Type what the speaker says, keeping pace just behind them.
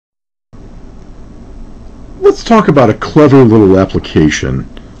let's talk about a clever little application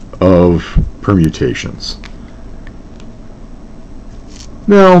of permutations.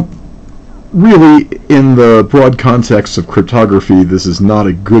 Now, really, in the broad context of cryptography, this is not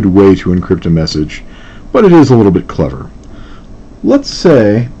a good way to encrypt a message, but it is a little bit clever. Let's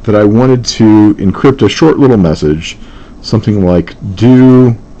say that I wanted to encrypt a short little message, something like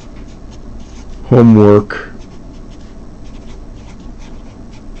do homework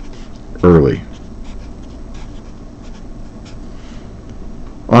early.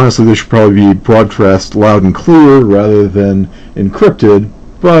 Honestly, this should probably be broadcast loud and clear rather than encrypted,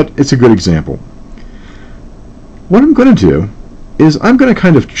 but it's a good example. What I'm going to do is I'm going to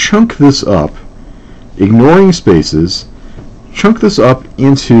kind of chunk this up, ignoring spaces, chunk this up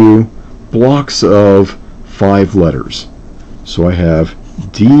into blocks of 5 letters. So I have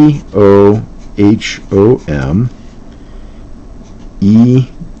D-O-H-O-M,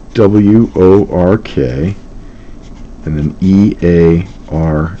 E-W-O-R-K, and then E-A-R-L-Y.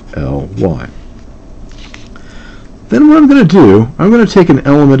 Then what I'm going to do, I'm going to take an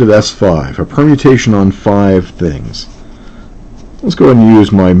element of S5, a permutation on 5 things. Let's go ahead and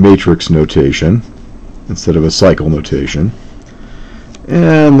use my matrix notation instead of a cycle notation.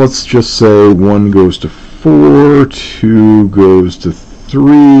 And let's just say 1 goes to 4, 2 goes to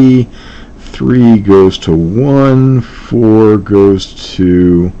 3, 3 goes to 1, 4 goes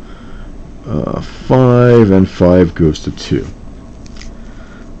to 5, and 5 goes to 2.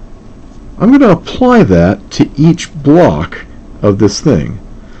 I'm going to apply that to each block of this thing.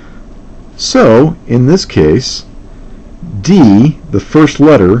 So, in this case, D, the first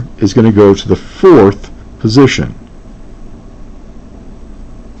letter, is going to go to the 4th position.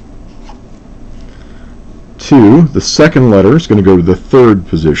 2, the second letter, is going to go to the 3rd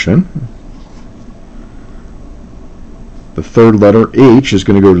position. The third letter, H, is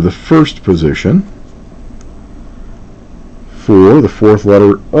going to go to the 1st position. 4, the 4th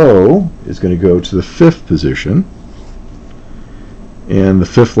letter, O, is going to go to the 5th position. And the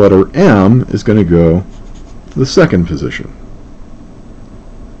 5th letter, M, is going to go to the 2nd position.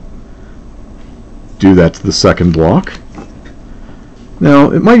 Do that to the second block. Now,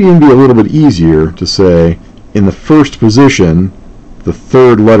 it might even be a little bit easier to say, in the 1st position, the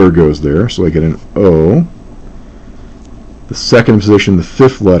 3rd letter goes there, so I get an O. The 2nd position, the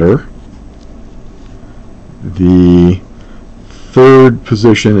 5th letter. The 3rd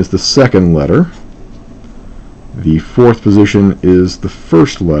position is the 2nd letter. The 4th position is the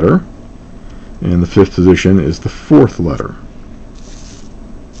 1st letter. And the 5th position is the 4th letter.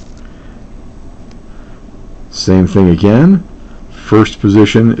 Same thing again. 1st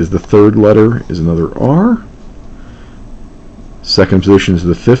position is the 3rd letter, is another R. 2nd position is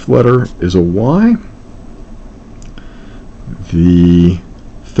the 5th letter, is a Y. The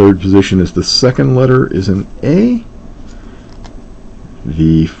 3rd position is the 2nd letter, is an A.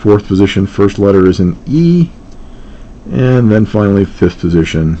 The 4th position, 1st letter, is an E. And then finally, 5th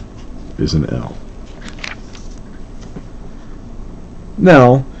position is an L.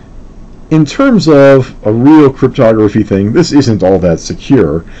 Now, in terms of a real cryptography thing, this isn't all that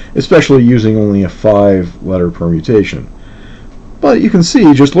secure, especially using only a 5-letter permutation. But you can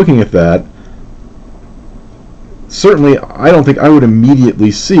see, just looking at that, certainly I don't think I would immediately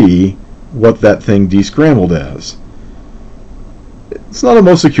see what that thing descrambled as. It's not the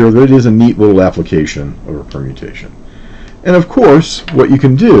most secure, but it is a neat little application of a permutation. And of course, what you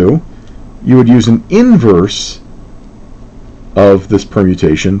can do, you would use an inverse of this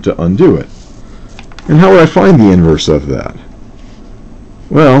permutation to undo it. And how would I find the inverse of that?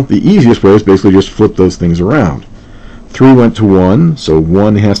 Well, the easiest way is basically just flip those things around. 3 went to 1, so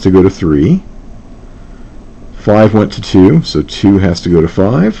 1 has to go to 3. 5 went to 2, so 2 has to go to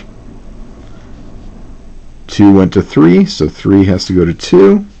 5. 2 went to 3, so 3 has to go to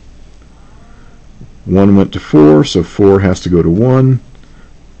 2. 1 went to 4, so 4 has to go to 1,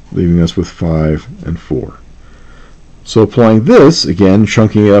 leaving us with 5 and 4. So applying this, again,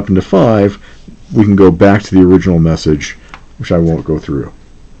 chunking it up into 5, we can go back to the original message, which I won't go through.